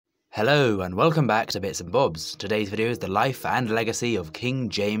Hello and welcome back to Bits and Bobs. Today's video is the life and legacy of King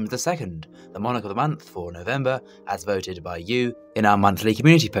James II, the monarch of the month for November, as voted by you in our monthly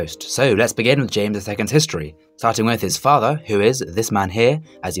community post. So let's begin with James II's history, starting with his father, who is this man here,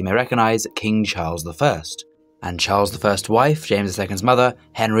 as you may recognise, King Charles I, and Charles I's wife, James II's mother,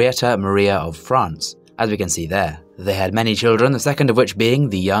 Henrietta Maria of France, as we can see there. They had many children, the second of which being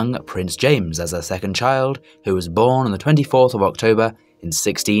the young Prince James as their second child, who was born on the 24th of October in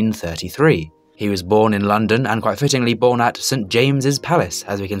 1633. He was born in London and quite fittingly born at St James's Palace,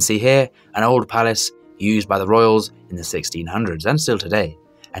 as we can see here, an old palace used by the royals in the 1600s and still today.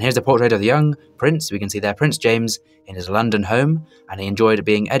 And here's a portrait of the young prince. We can see there Prince James in his London home, and he enjoyed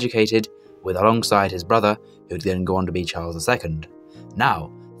being educated alongside his brother, who would then go on to be Charles II.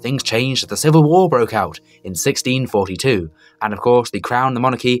 Now, things changed as the Civil War broke out in 1642, and of course the crown, the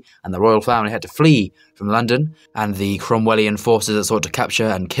monarchy, and the royal family had to flee from London, and the Cromwellian forces that sought to capture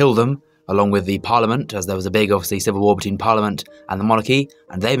and kill them, along with the Parliament, as there was a big, obviously, civil war between Parliament and the monarchy,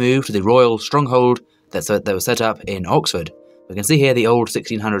 and they moved to the royal stronghold that was set up in Oxford. We can see here the old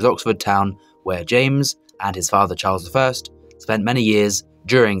 1600s Oxford town, where James and his father Charles I spent many years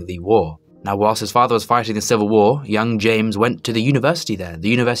during the war. Now, whilst his father was fighting the Civil War, young James went to the university there, the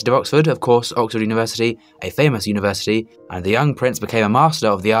University of Oxford, of course, Oxford University, a famous university, and the young prince became a master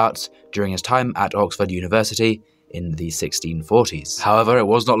of the arts during his time at Oxford University in the 1640s. However, it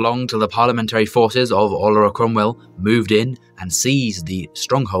was not long till the parliamentary forces of Oliver Cromwell moved in and seized the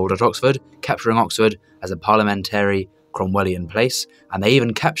stronghold at Oxford, capturing Oxford as a parliamentary Cromwellian place, and they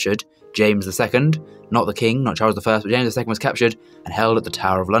even captured James II, not the king, not Charles I, but James II was captured and held at the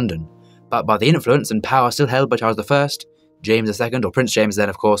Tower of London. But by the influence and power still held by Charles I, James II, or Prince James then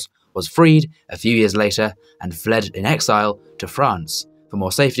of course, was freed a few years later and fled in exile to France for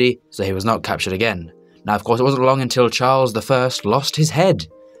more safety, so he was not captured again. Now of course it wasn't long until Charles I lost his head,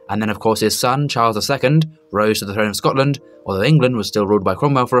 and then of course his son Charles II rose to the throne of Scotland, although England was still ruled by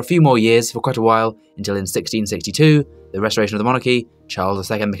Cromwell for a few more years, for quite a while, until in 1662, the restoration of the monarchy,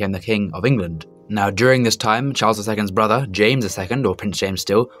 Charles II became the King of England. Now, during this time, Charles II's brother, James II, or Prince James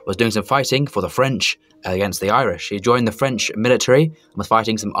still, was doing some fighting for the French against the Irish. He joined the French military and was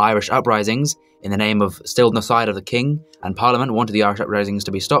fighting some Irish uprisings in the name of still on the side of the king, and Parliament wanted the Irish uprisings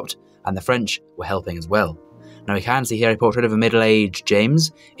to be stopped, and the French were helping as well. Now, we can see here a portrait of a middle-aged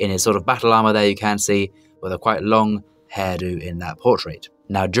James in his sort of battle armour there, you can see, with a quite long hairdo in that portrait.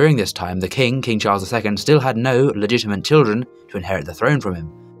 Now, during this time, the king, King Charles II, still had no legitimate children to inherit the throne from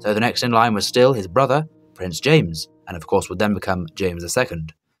him. So the next in line was still his brother, Prince James, and of course would then become James II.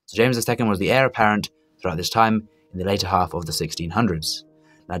 So James II was the heir apparent throughout this time in the later half of the 1600s.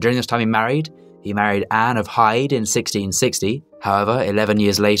 Now during this time he married Anne of Hyde in 1660. However, 11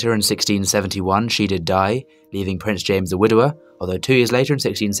 years later in 1671 she did die, leaving Prince James a widower, although 2 years later in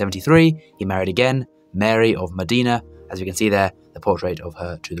 1673 he married again Mary of Modena, as you can see there, the portrait of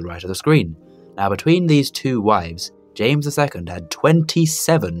her to the right of the screen. Now between these two wives, James II had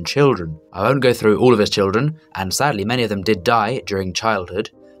 27 children. I won't go through all of his children, and sadly many of them did die during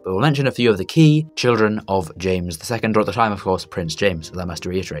childhood, but we'll mention a few of the key children of James II, or at the time of course Prince James, as I must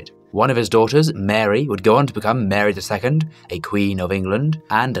reiterate. One of his daughters, Mary, would go on to become Mary II, a Queen of England,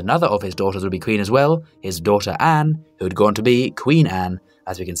 and another of his daughters would be Queen as well, his daughter Anne, who would go on to be Queen Anne,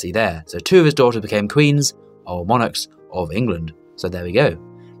 as we can see there. So two of his daughters became queens, or monarchs, of England. So there we go.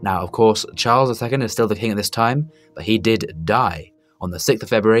 Now, of course, Charles II is still the king at this time, but he did die on the 6th of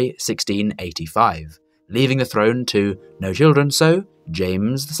February, 1685, leaving the throne to no children, so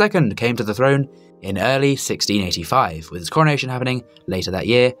James II came to the throne in early 1685, with his coronation happening later that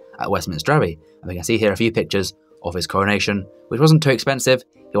year at Westminster Abbey. And we can see here a few pictures of his coronation, which wasn't too expensive.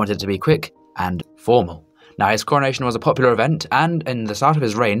 He wanted it to be quick and formal. Now, his coronation was a popular event, and in the start of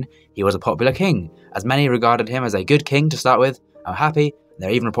his reign, he was a popular king, as many regarded him as a good king to start with, and were happy. There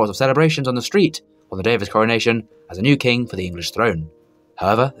are even reports of celebrations on the street on the day of his coronation as a new king for the English throne.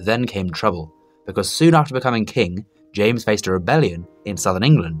 However, then came trouble, because soon after becoming king, James faced a rebellion in southern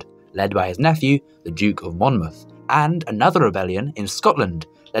England, led by his nephew, the Duke of Monmouth, and another rebellion in Scotland,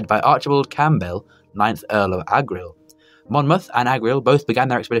 led by Archibald Campbell, 9th Earl of Argyll. Monmouth and Argyll both began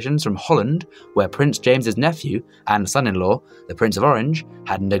their expeditions from Holland, where Prince James's nephew and son-in-law, the Prince of Orange,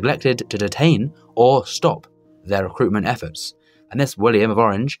 had neglected to detain or stop their recruitment efforts. And this William of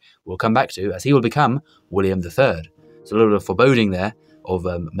Orange we'll come back to, as he will become William III. So a little bit of foreboding there of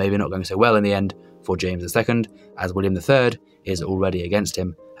maybe not going so well in the end for James II, as William III is already against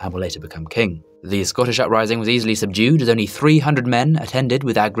him and will later become king. The Scottish uprising was easily subdued, as only 300 men attended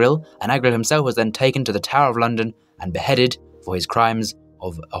with Argyll, and Argyll himself was then taken to the Tower of London and beheaded for his crimes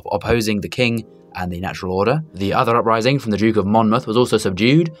of opposing the king and the natural order. The other uprising from the Duke of Monmouth was also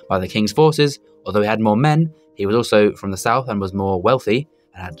subdued by the king's forces. Although he had more men, he was also from the south and was more wealthy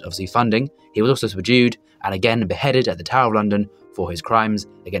and had obviously funding. He was also subdued and again beheaded at the Tower of London for his crimes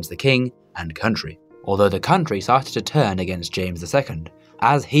against the king and country. Although the country started to turn against James II,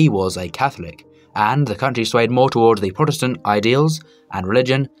 as he was a Catholic, and the country swayed more towards the Protestant ideals and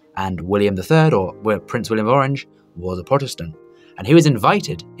religion, and William III, or Prince William of Orange, was a Protestant. And he was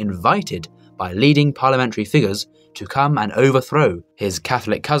invited by leading parliamentary figures to come and overthrow his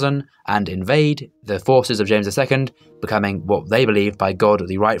Catholic cousin and invade the forces of James II, becoming what they believed by God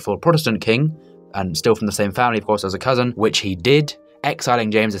the rightful Protestant king, and still from the same family, of course, as a cousin, which he did, exiling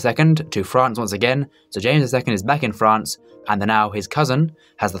James II to France once again. So James II is back in France, and now his cousin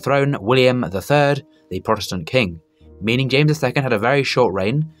has the throne, William III, the Protestant king, meaning James II had a very short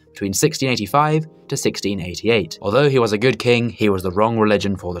reign between 1685 to 1688. Although he was a good king, he was the wrong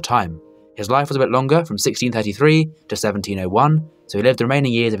religion for the time. His life was a bit longer, from 1633 to 1701, so he lived the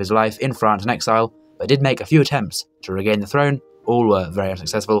remaining years of his life in France in exile, but did make a few attempts to regain the throne. All were very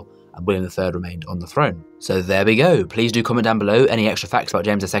unsuccessful, and William III remained on the throne. So there we go. Please do comment down below any extra facts about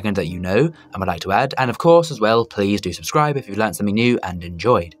James II that you know and would like to add, and of course as well, please do subscribe if you've learned something new and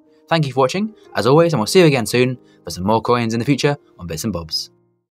enjoyed. Thank you for watching, as always, and we'll see you again soon for some more coins in the future on Bits and Bobs.